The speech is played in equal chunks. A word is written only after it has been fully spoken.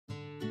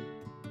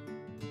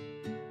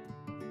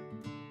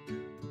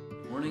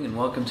Morning and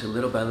welcome to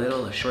Little by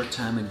Little, a short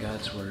time in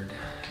God's Word.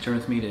 Turn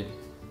with me to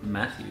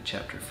Matthew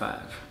chapter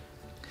 5.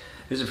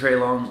 This is a very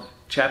long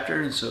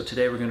chapter, and so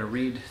today we're going to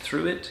read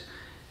through it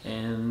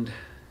and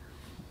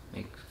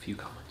make a few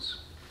comments.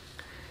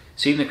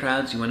 Seeing the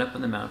crowds, he went up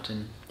on the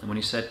mountain, and when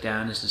he sat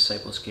down, his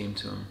disciples came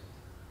to him.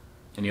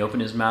 And he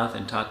opened his mouth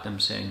and taught them,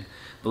 saying,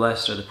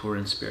 "Blessed are the poor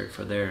in spirit,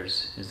 for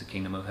theirs is the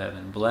kingdom of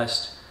heaven.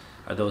 Blessed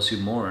are those who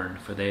mourn,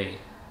 for they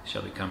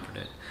shall be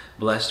comforted.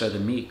 Blessed are the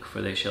meek,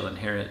 for they shall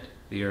inherit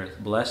the earth.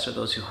 Blessed are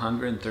those who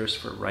hunger and thirst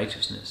for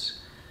righteousness,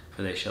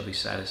 for they shall be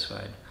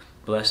satisfied.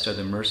 Blessed are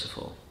the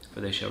merciful,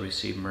 for they shall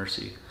receive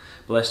mercy.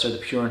 Blessed are the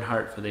pure in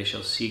heart, for they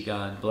shall see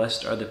God.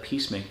 Blessed are the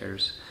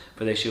peacemakers,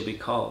 for they shall be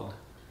called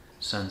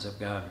sons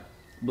of God.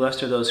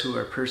 Blessed are those who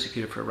are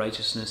persecuted for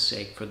righteousness'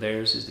 sake, for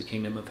theirs is the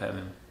kingdom of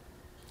heaven.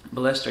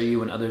 Blessed are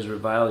you when others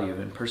revile you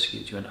and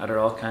persecute you and utter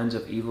all kinds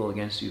of evil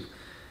against you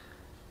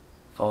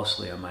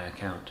falsely on my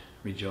account.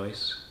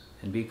 Rejoice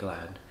and be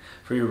glad,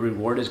 for your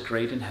reward is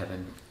great in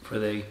heaven, for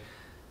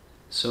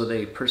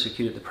they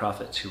persecuted the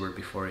prophets who were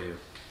before you."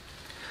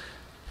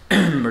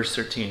 Verse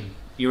 13,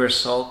 "You are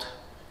salt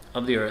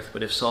of the earth,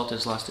 but if salt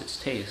has lost its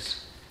taste,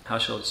 how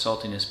shall its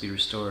saltiness be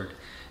restored?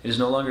 It is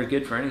no longer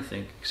good for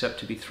anything except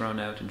to be thrown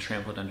out and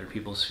trampled under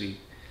people's feet.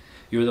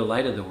 You are the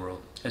light of the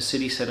world. A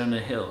city set on a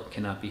hill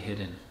cannot be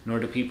hidden, nor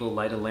do people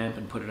light a lamp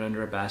and put it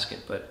under a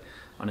basket, but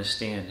on a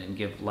stand, and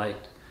give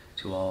light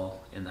to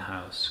all in the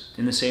house.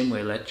 In the same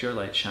way, let your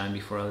light shine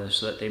before others,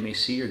 so that they may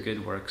see your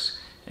good works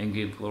and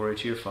give glory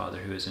to your Father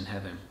who is in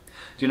heaven.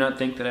 Do not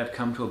think that I have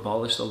come to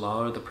abolish the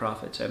law or the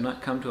prophets. I have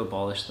not come to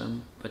abolish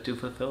them, but to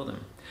fulfill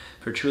them.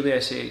 For truly I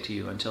say to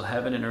you, until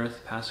heaven and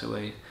earth pass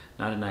away,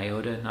 not an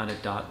iota, not a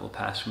dot will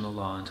pass from the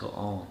law until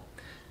all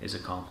is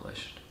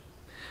accomplished.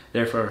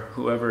 Therefore,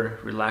 whoever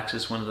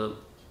relaxes one of the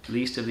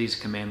least of these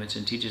commandments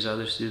and teaches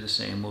others to do the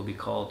same will be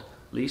called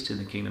least in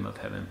the kingdom of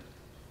heaven.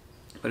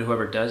 But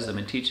whoever does them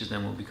and teaches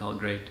them will be called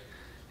great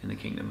in the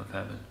kingdom of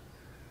heaven.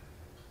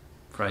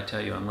 For I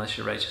tell you, unless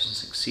your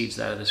righteousness exceeds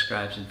that of the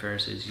scribes and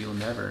Pharisees, you will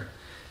never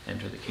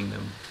enter the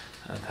kingdom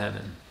of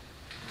heaven.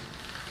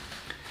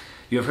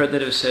 You have heard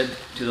that it was said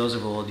to those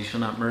of old, you shall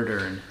not murder,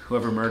 and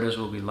whoever murders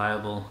will be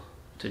liable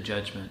to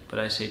judgment. But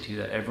I say to you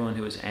that everyone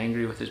who is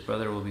angry with his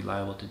brother will be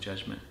liable to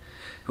judgment.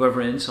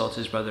 Whoever insults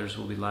his brothers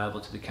will be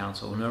liable to the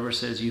council. And whoever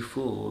says, you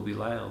fool, will be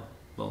liable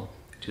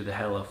to the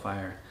hell of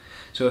fire.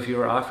 So if you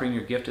are offering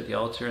your gift at the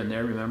altar and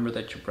there remember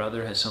that your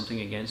brother has something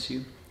against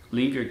you,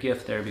 leave your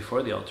gift there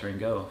before the altar and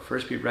go.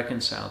 First be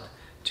reconciled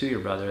to your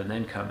brother and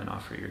then come and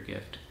offer your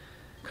gift.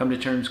 Come to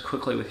terms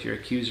quickly with your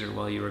accuser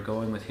while you are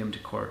going with him to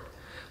court,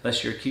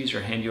 lest your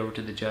accuser hand you over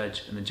to the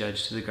judge and the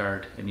judge to the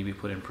guard and you be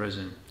put in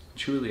prison.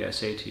 Truly I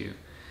say to you,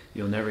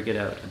 you'll never get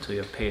out until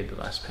you have paid the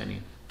last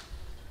penny.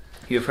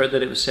 You have heard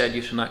that it was said,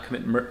 you shall not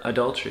commit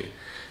adultery.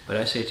 But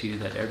I say to you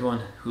that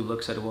everyone who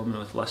looks at a woman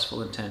with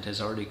lustful intent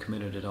has already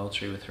committed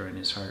adultery with her in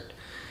his heart.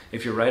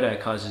 If your right eye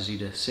causes you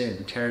to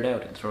sin, tear it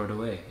out and throw it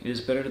away. It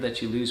is better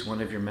that you lose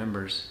one of your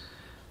members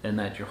than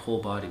that your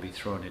whole body be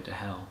thrown into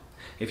hell.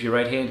 If your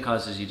right hand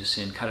causes you to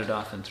sin, cut it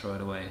off and throw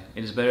it away.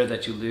 It is better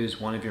that you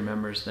lose one of your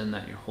members than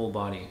that your whole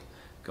body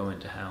go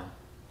into hell.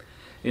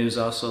 It is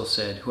also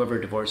said, whoever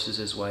divorces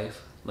his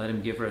wife, let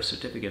him give her a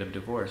certificate of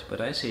divorce.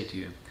 But I say to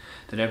you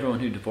that everyone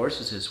who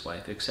divorces his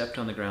wife, except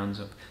on the grounds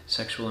of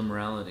sexual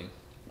immorality,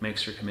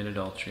 makes her commit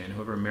adultery, and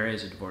whoever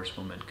marries a divorced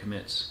woman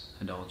commits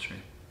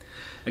adultery.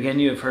 Again,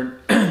 you have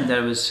heard that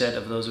it was said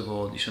of those of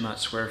old, you shall not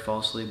swear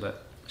falsely,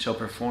 but shall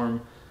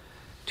perform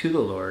to the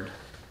Lord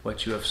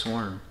what you have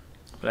sworn.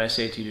 But I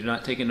say to you, do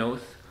not take an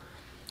oath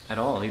at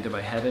all, either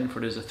by heaven, for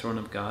it is the throne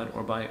of God,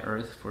 or by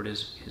earth, for it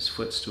is his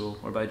footstool,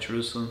 or by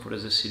Jerusalem, for it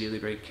is the city of the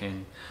great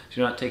king.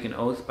 Do not take an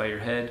oath by your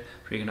head,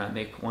 for you cannot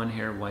make one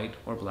hair white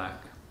or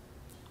black.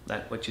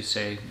 Let what you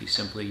say be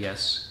simply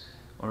yes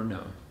or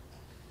no.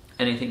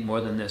 Anything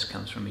more than this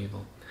comes from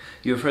evil.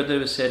 You have heard that it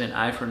was said, an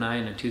eye for an eye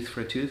and a tooth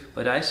for a tooth.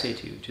 But I say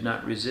to you, do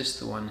not resist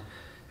the one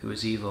who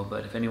is evil.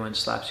 But if anyone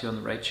slaps you on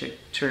the right cheek,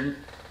 turn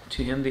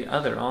to him the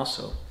other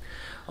also.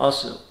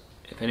 Also,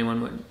 if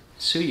anyone would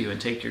sue you and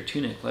take your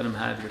tunic, let him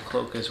have your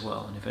cloak as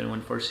well. And if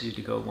anyone forces you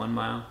to go 1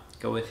 mile,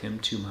 go with him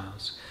 2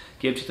 miles.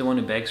 Give to the one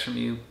who begs from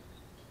you,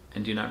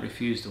 and do not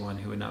refuse the one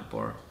who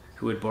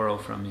would borrow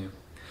from you.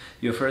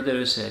 You have heard that it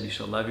was said, you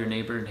shall love your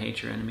neighbor and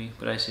hate your enemy.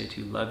 But I say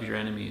to you, love your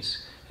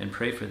enemies and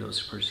pray for those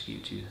who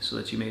persecute you, so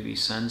that you may be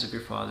sons of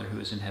your Father who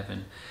is in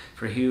heaven.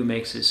 For he who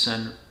makes his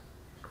sun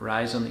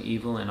rise on the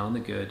evil and on the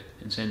good,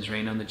 and sends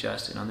rain on the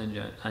just and on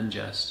the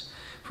unjust.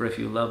 For if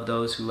you love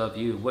those who love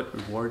you, what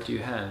reward do you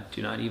have?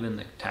 Do not even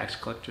the tax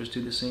collectors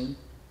do the same?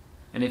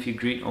 And if you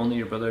greet only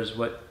your brothers,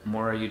 what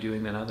more are you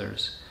doing than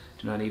others?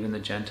 Do not even the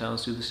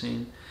Gentiles do the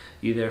same?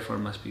 You therefore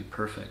must be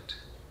perfect,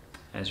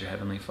 as your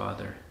heavenly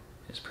Father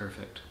is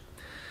perfect.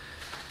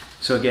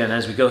 So again,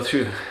 as we go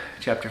through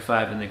chapter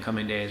 5 in the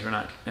coming days, we're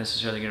not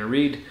necessarily going to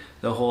read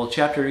the whole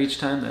chapter each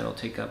time. That'll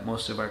take up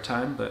most of our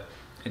time, but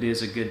it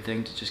is a good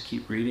thing to just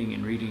keep reading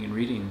and reading and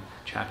reading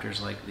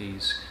chapters like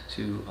these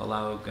to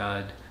allow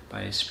God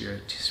by his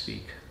Spirit to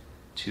speak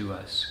to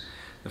us.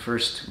 The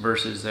first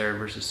verses there,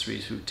 verses 3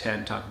 through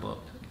 10, talk about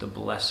the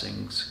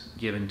blessings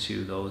given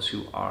to those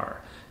who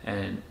are,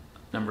 and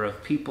number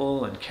of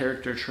people and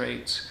character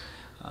traits,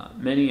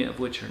 many of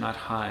which are not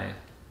high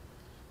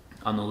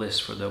on the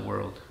list for the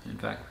world. In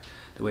fact,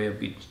 the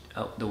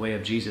way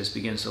of Jesus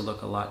begins to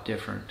look a lot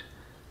different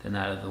than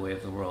that of the way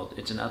of the world.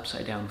 It's an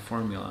upside down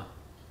formula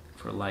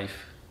for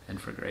life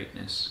and for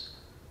greatness.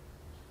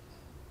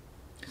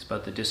 It's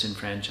about the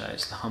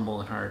disenfranchised, the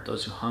humble in heart,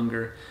 those who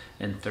hunger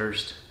and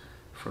thirst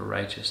for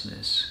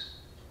righteousness.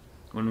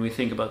 When we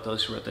think about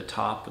those who are at the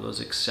top, or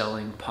those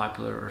excelling,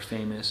 popular, or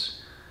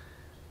famous,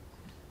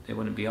 they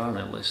wouldn't be on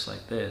a list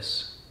like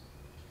this.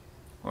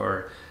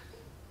 Or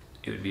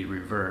it would be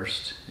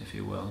reversed, if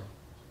you will.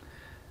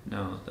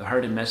 No, the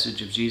heart and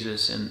message of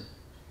Jesus and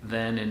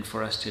then and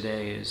for us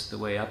today is the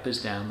way up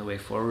is down, the way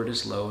forward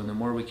is low, and the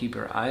more we keep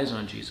our eyes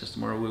on Jesus, the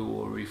more we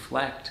will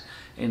reflect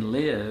and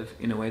live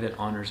in a way that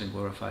honors and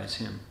glorifies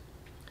Him.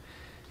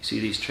 You see,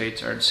 these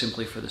traits aren't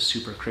simply for the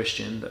super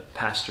Christian, the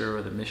pastor,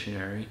 or the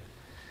missionary.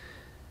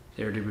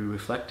 They are to be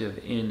reflective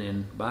in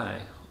and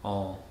by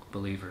all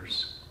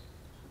believers.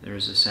 There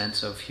is a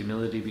sense of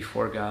humility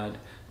before God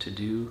to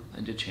do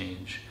and to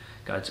change.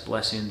 God's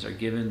blessings are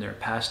given, they're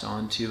passed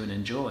on to and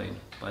enjoyed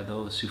by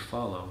those who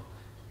follow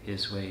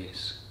His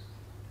ways.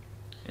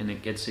 And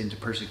it gets into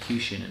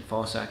persecution and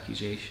false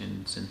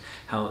accusations, and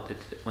how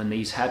when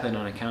these happen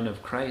on account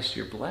of Christ,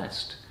 you're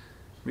blessed.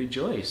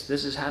 Rejoice.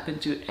 This has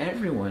happened to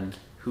everyone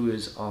who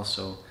is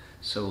also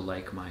so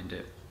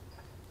like-minded.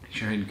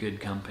 You're in good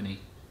company.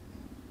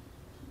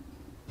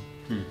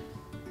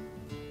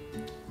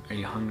 Are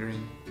you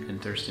hungering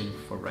and thirsting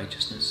for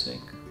righteousness'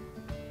 sake?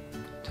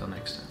 Till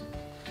next time.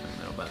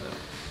 I'm By the